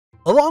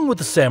Along with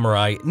the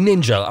samurai,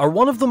 ninja are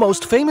one of the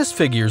most famous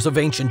figures of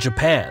ancient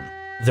Japan.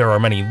 There are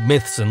many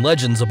myths and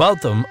legends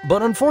about them,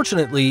 but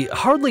unfortunately,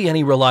 hardly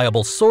any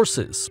reliable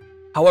sources.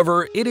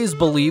 However, it is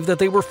believed that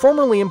they were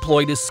formerly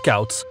employed as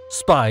scouts,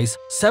 spies,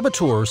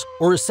 saboteurs,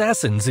 or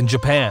assassins in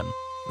Japan.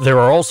 There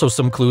are also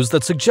some clues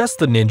that suggest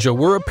the ninja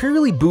were a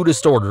purely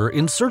Buddhist order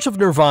in search of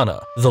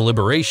nirvana, the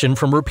liberation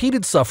from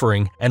repeated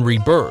suffering and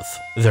rebirth.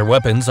 Their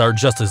weapons are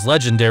just as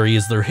legendary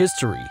as their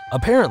history.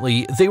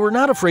 Apparently, they were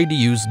not afraid to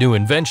use new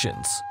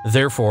inventions.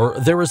 Therefore,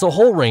 there is a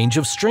whole range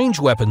of strange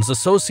weapons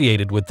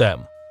associated with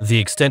them. The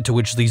extent to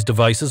which these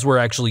devices were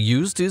actually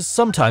used is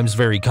sometimes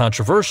very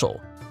controversial.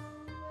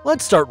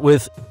 Let's start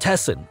with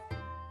Tessen.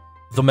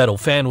 The metal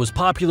fan was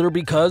popular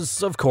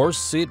because, of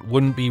course, it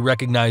wouldn't be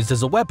recognized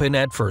as a weapon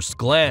at first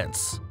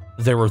glance.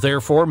 There were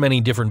therefore many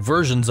different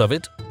versions of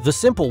it. The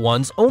simple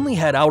ones only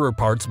had outer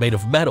parts made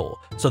of metal,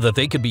 so that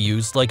they could be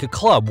used like a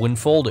club when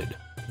folded.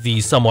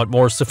 The somewhat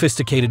more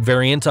sophisticated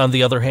variant, on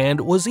the other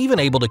hand, was even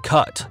able to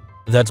cut.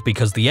 That's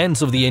because the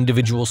ends of the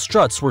individual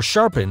struts were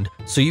sharpened,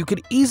 so you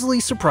could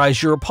easily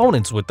surprise your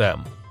opponents with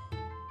them.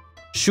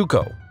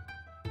 Shuko.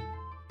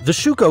 The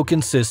shuko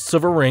consists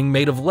of a ring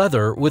made of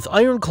leather with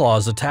iron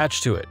claws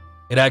attached to it.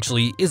 It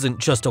actually isn't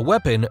just a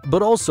weapon,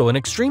 but also an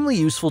extremely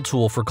useful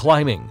tool for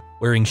climbing.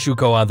 Wearing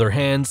shuko on their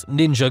hands,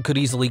 ninja could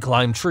easily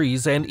climb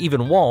trees, and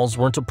even walls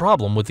weren't a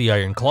problem with the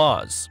iron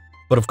claws.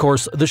 But of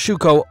course, the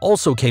shuko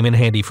also came in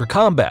handy for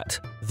combat.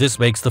 This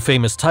makes the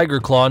famous tiger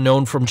claw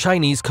known from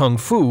Chinese kung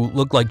fu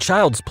look like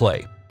child's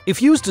play.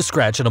 If used to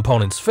scratch an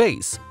opponent's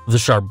face, the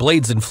sharp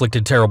blades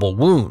inflicted terrible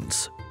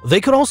wounds. They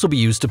could also be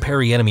used to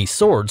parry enemy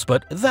swords,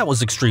 but that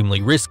was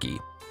extremely risky.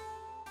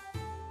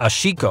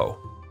 Ashiko.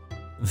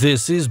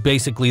 This is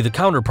basically the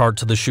counterpart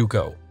to the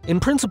shuko. In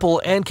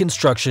principle and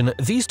construction,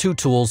 these two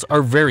tools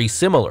are very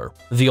similar.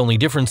 The only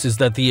difference is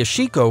that the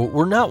ashiko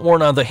were not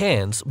worn on the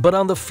hands, but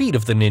on the feet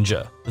of the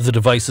ninja. The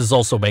devices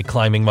also make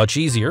climbing much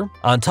easier.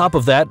 On top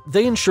of that,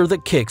 they ensure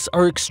that kicks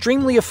are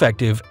extremely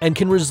effective and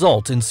can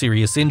result in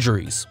serious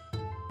injuries.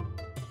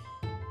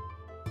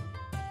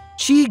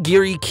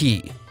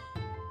 Chi-giri-ki.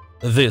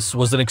 This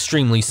was an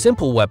extremely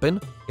simple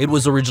weapon. It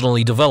was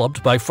originally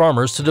developed by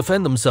farmers to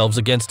defend themselves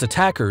against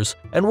attackers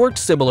and worked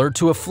similar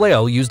to a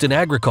flail used in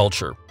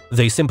agriculture.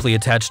 They simply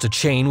attached a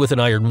chain with an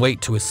iron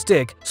weight to a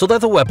stick so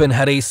that the weapon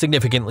had a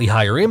significantly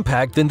higher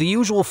impact than the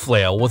usual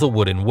flail with a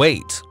wooden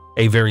weight.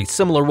 A very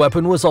similar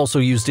weapon was also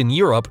used in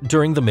Europe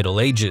during the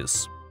Middle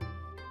Ages.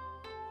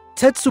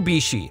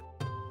 Tetsubishi.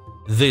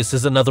 This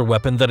is another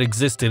weapon that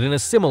existed in a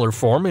similar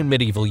form in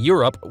medieval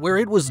Europe, where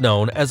it was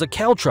known as a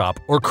caltrop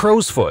or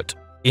crow's foot.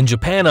 In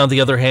Japan, on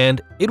the other hand,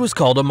 it was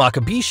called a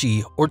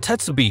makabishi or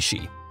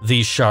tetsubishi.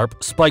 These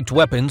sharp, spiked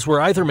weapons were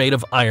either made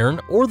of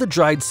iron or the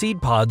dried seed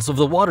pods of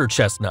the water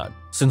chestnut.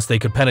 Since they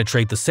could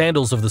penetrate the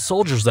sandals of the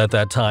soldiers at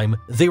that time,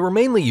 they were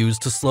mainly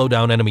used to slow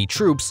down enemy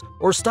troops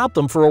or stop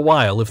them for a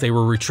while if they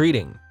were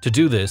retreating. To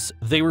do this,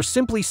 they were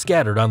simply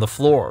scattered on the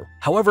floor.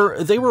 However,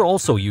 they were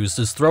also used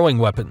as throwing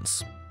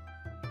weapons.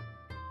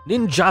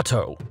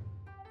 Ninjato.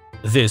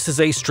 This is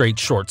a straight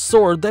short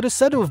sword that is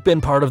said to have been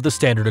part of the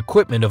standard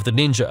equipment of the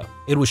ninja.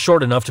 It was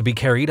short enough to be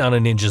carried on a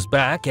ninja's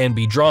back and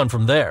be drawn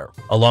from there.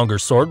 A longer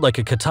sword like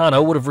a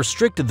katana would have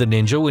restricted the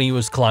ninja when he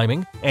was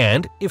climbing,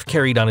 and if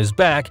carried on his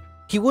back,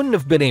 he wouldn't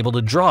have been able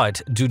to draw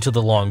it due to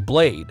the long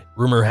blade.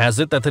 Rumor has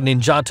it that the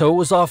ninjato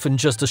was often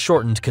just a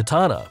shortened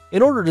katana.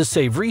 In order to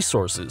save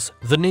resources,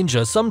 the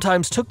ninja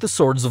sometimes took the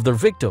swords of their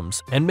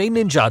victims and made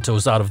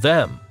ninjatos out of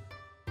them.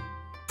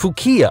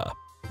 Fukiya.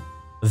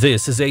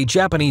 This is a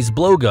Japanese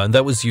blowgun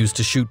that was used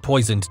to shoot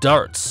poisoned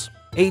darts.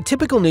 A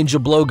typical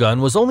ninja blowgun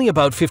was only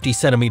about 50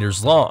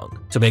 centimeters long.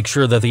 To make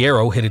sure that the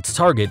arrow hit its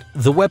target,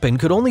 the weapon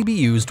could only be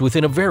used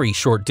within a very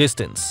short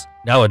distance.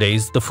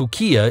 Nowadays, the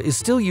Fukiya is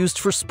still used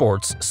for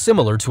sports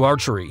similar to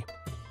archery.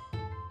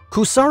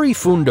 Kusari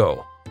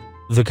Fundo.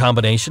 The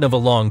combination of a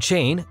long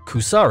chain,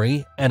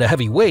 kusari, and a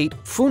heavy weight,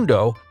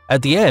 fundo,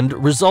 at the end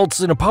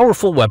results in a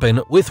powerful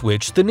weapon with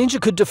which the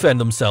ninja could defend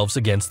themselves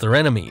against their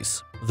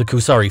enemies. The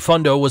kusari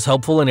fundo was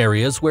helpful in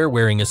areas where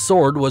wearing a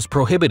sword was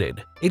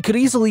prohibited. It could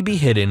easily be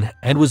hidden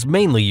and was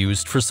mainly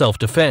used for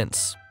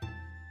self-defense.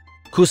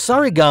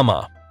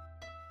 Kusarigama.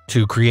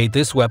 To create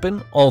this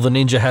weapon, all the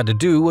ninja had to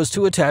do was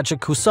to attach a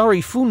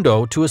kusari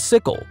fundo to a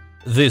sickle.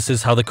 This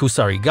is how the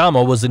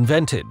kusarigama was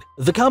invented.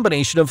 The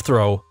combination of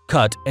throw,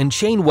 cut, and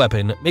chain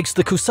weapon makes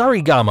the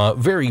kusarigama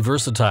very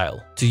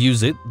versatile. To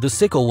use it, the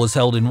sickle was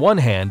held in one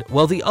hand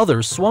while the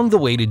other swung the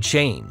weighted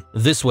chain.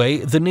 This way,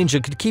 the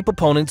ninja could keep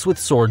opponents with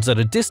swords at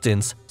a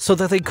distance so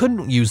that they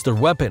couldn't use their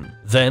weapon.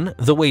 Then,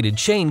 the weighted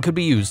chain could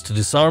be used to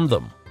disarm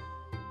them.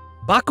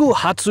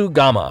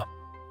 Bakuhatsugama.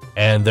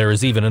 And there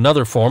is even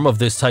another form of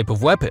this type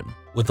of weapon.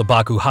 With the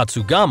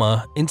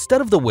Bakuhatsugama,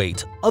 instead of the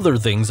weight, other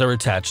things are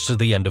attached to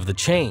the end of the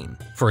chain.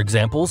 For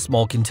example,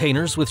 small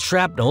containers with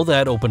shrapnel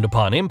that opened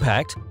upon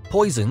impact,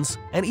 poisons,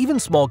 and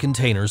even small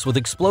containers with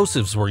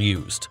explosives were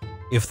used.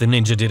 If the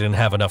ninja didn't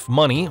have enough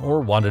money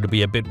or wanted to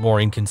be a bit more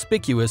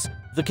inconspicuous,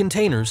 the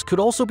containers could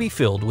also be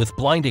filled with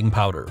blinding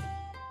powder.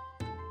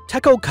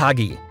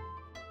 Tekokagi.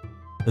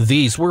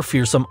 These were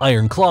fearsome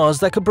iron claws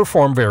that could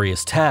perform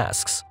various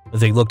tasks.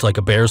 They looked like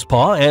a bear's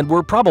paw and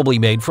were probably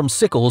made from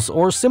sickles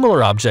or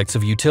similar objects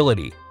of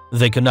utility.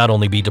 They could not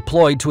only be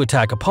deployed to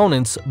attack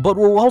opponents, but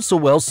were also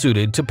well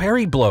suited to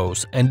parry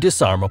blows and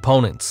disarm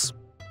opponents.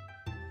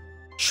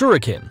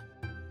 Shuriken.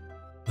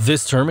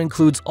 This term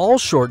includes all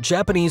short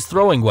Japanese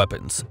throwing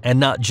weapons, and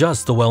not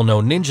just the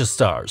well-known ninja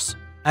stars.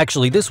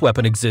 Actually, this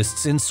weapon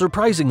exists in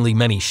surprisingly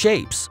many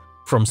shapes,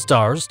 from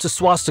stars to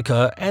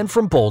swastika and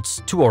from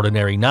bolts to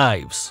ordinary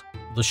knives.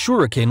 The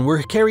shuriken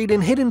were carried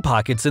in hidden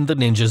pockets in the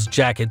ninja's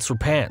jackets or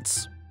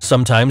pants.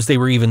 Sometimes they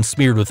were even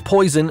smeared with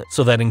poison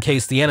so that in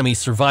case the enemy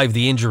survived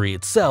the injury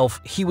itself,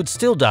 he would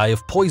still die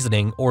of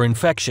poisoning or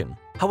infection.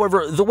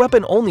 However, the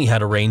weapon only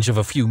had a range of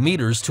a few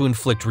meters to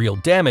inflict real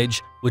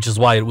damage, which is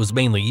why it was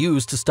mainly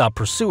used to stop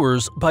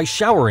pursuers by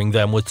showering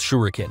them with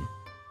shuriken.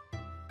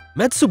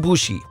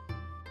 Metsubushi.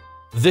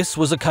 This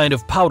was a kind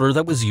of powder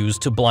that was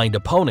used to blind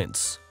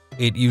opponents.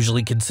 It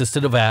usually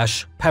consisted of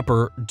ash,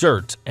 pepper,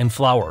 dirt, and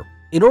flour.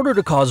 In order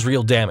to cause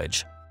real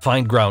damage,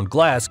 fine ground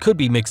glass could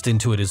be mixed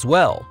into it as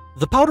well.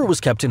 The powder was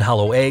kept in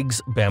hollow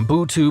eggs,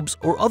 bamboo tubes,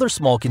 or other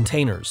small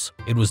containers.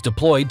 It was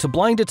deployed to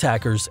blind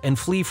attackers and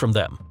flee from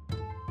them.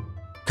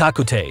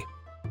 Kakute.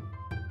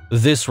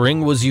 This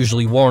ring was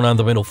usually worn on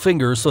the middle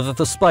finger so that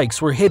the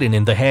spikes were hidden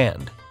in the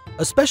hand.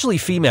 Especially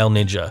female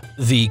ninja,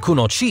 the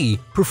kunochi,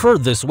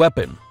 preferred this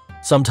weapon.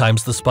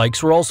 Sometimes the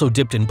spikes were also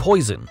dipped in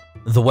poison.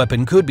 The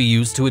weapon could be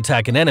used to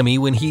attack an enemy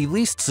when he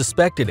least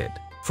suspected it,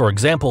 for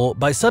example,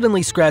 by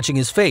suddenly scratching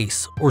his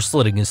face or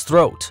slitting his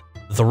throat.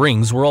 The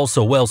rings were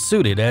also well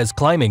suited as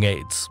climbing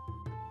aids.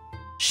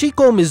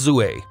 Shiko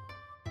Mizue.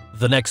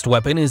 The next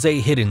weapon is a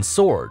hidden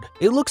sword.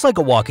 It looks like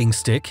a walking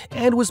stick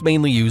and was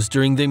mainly used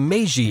during the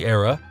Meiji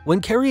era when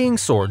carrying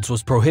swords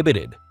was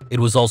prohibited. It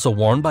was also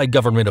worn by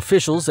government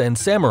officials and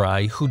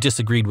samurai who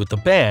disagreed with the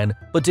ban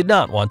but did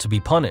not want to be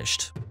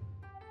punished.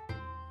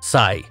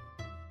 Sai.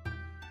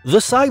 The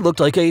sai looked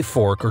like a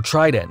fork or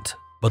trident,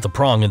 but the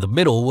prong in the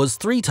middle was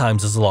 3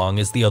 times as long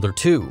as the other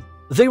 2.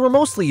 They were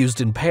mostly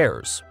used in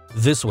pairs.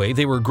 This way,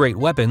 they were great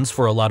weapons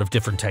for a lot of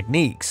different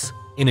techniques.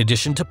 In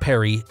addition to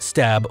parry,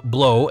 stab,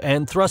 blow,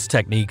 and thrust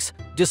techniques,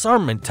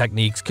 disarmament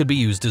techniques could be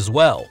used as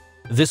well.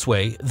 This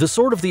way, the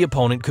sword of the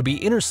opponent could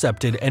be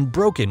intercepted and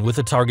broken with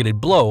a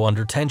targeted blow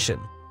under tension.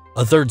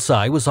 A third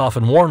sai was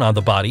often worn on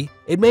the body.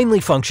 It mainly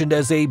functioned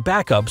as a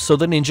backup so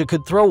the ninja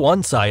could throw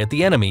one sai at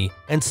the enemy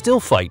and still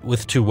fight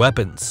with 2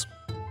 weapons.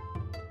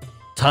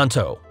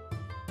 Tanto.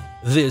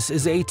 This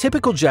is a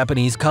typical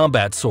Japanese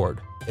combat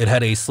sword. It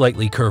had a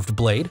slightly curved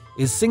blade,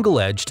 is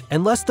single-edged,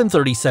 and less than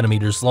 30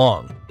 centimeters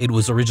long. It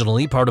was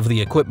originally part of the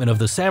equipment of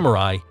the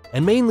samurai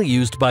and mainly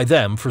used by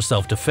them for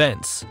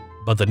self-defense.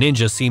 But the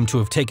ninja seemed to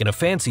have taken a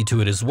fancy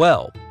to it as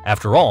well.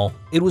 After all,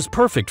 it was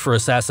perfect for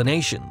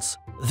assassinations.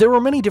 There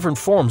were many different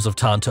forms of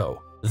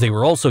tanto. They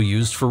were also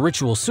used for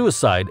ritual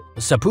suicide,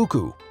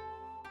 seppuku.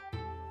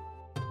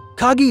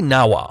 Kagi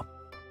Nawa.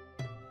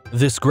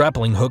 This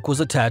grappling hook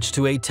was attached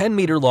to a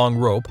 10-meter-long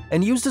rope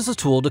and used as a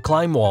tool to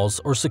climb walls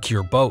or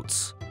secure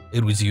boats.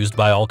 It was used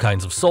by all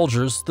kinds of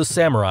soldiers, the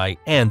samurai,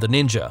 and the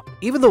ninja.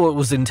 Even though it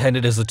was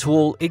intended as a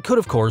tool, it could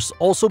of course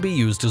also be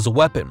used as a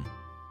weapon.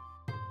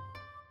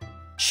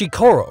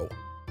 Shikoro.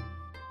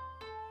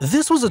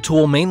 This was a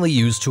tool mainly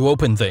used to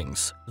open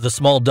things. The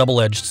small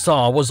double-edged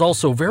saw was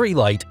also very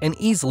light and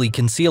easily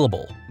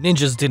concealable.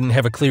 Ninjas didn't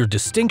have a clear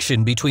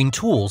distinction between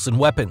tools and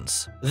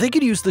weapons. They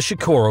could use the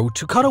shikoro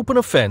to cut open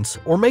a fence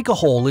or make a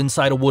hole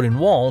inside a wooden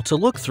wall to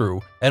look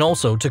through, and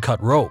also to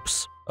cut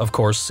ropes. Of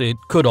course, it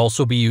could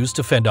also be used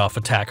to fend off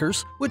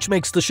attackers, which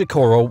makes the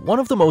shikoro one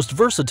of the most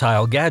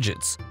versatile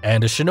gadgets,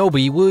 and a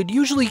shinobi would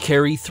usually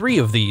carry 3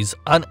 of these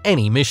on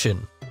any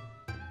mission.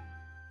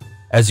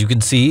 As you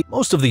can see,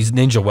 most of these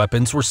ninja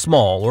weapons were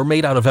small or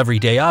made out of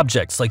everyday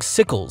objects like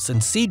sickles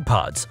and seed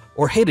pods,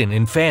 or hidden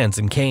in fans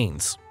and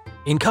canes.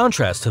 In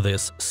contrast to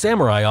this,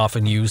 samurai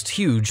often used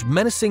huge,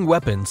 menacing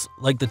weapons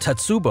like the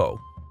tetsubo.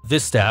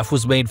 This staff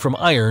was made from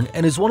iron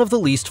and is one of the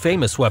least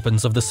famous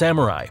weapons of the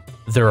samurai.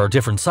 There are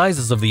different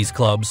sizes of these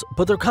clubs,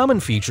 but their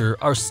common feature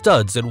are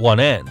studs at one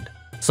end.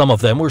 Some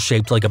of them were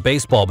shaped like a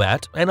baseball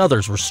bat and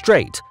others were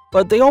straight,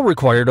 but they all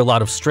required a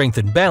lot of strength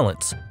and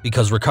balance,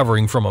 because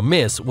recovering from a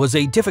miss was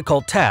a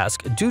difficult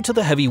task due to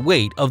the heavy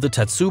weight of the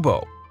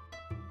tetsubo.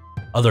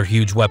 Other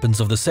huge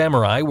weapons of the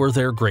samurai were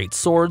their great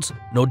swords,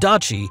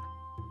 nodachi,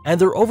 and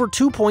their over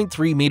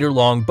 2.3 meter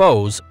long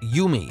bows,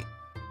 yumi.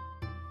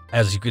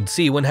 As you can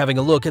see when having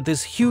a look at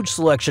this huge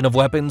selection of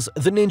weapons,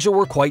 the ninja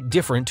were quite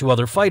different to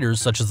other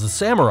fighters such as the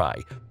samurai,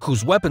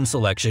 whose weapon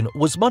selection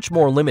was much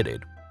more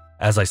limited.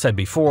 As I said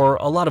before,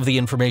 a lot of the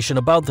information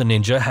about the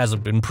ninja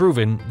hasn't been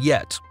proven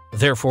yet.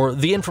 Therefore,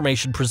 the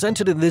information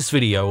presented in this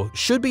video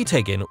should be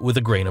taken with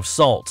a grain of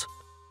salt.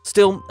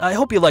 Still, I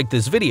hope you liked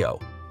this video.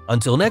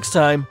 Until next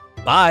time,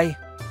 bye!